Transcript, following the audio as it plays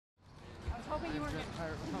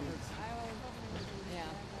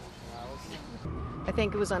I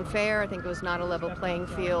think it was unfair. I think it was not a level playing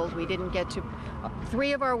field. We didn't get to,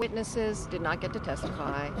 3 of our witnesses did not get to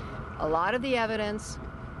testify. A lot of the evidence,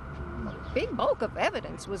 big bulk of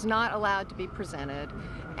evidence, was not allowed to be presented.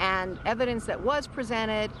 And evidence that was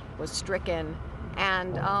presented was stricken.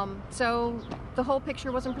 And so the whole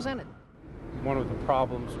picture wasn't presented. One of the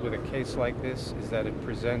problems with a case like this is that it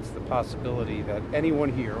presents the possibility that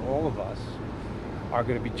anyone here, all of us, are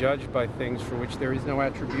going to be judged by things for which there is no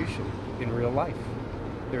attribution in real life.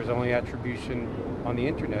 There's only attribution on the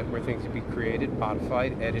internet where things can be created,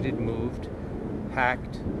 modified, edited, moved,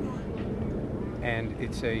 hacked. And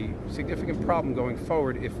it's a significant problem going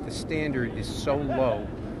forward if the standard is so low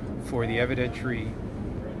for the evidentiary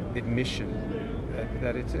admission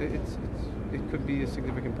that it could be a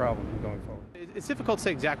significant problem going forward. It's difficult to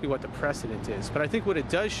say exactly what the precedent is, but I think what it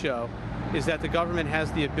does show is that the government has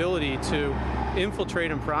the ability to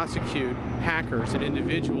infiltrate and prosecute hackers and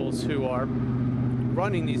individuals who are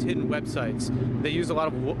running these hidden websites. They use a lot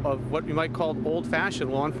of what you might call old-fashioned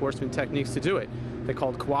law enforcement techniques to do it. They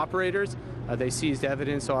called cooperators. They seized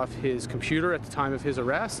evidence off his computer at the time of his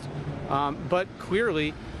arrest. But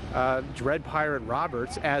clearly, Dread Pirate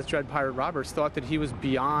Roberts, thought that he was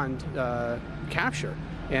beyond capture.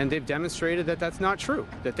 And they've demonstrated that that's not true,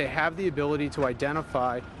 that they have the ability to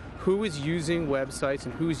identify who is using websites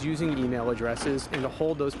and who is using email addresses and to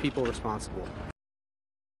hold those people responsible.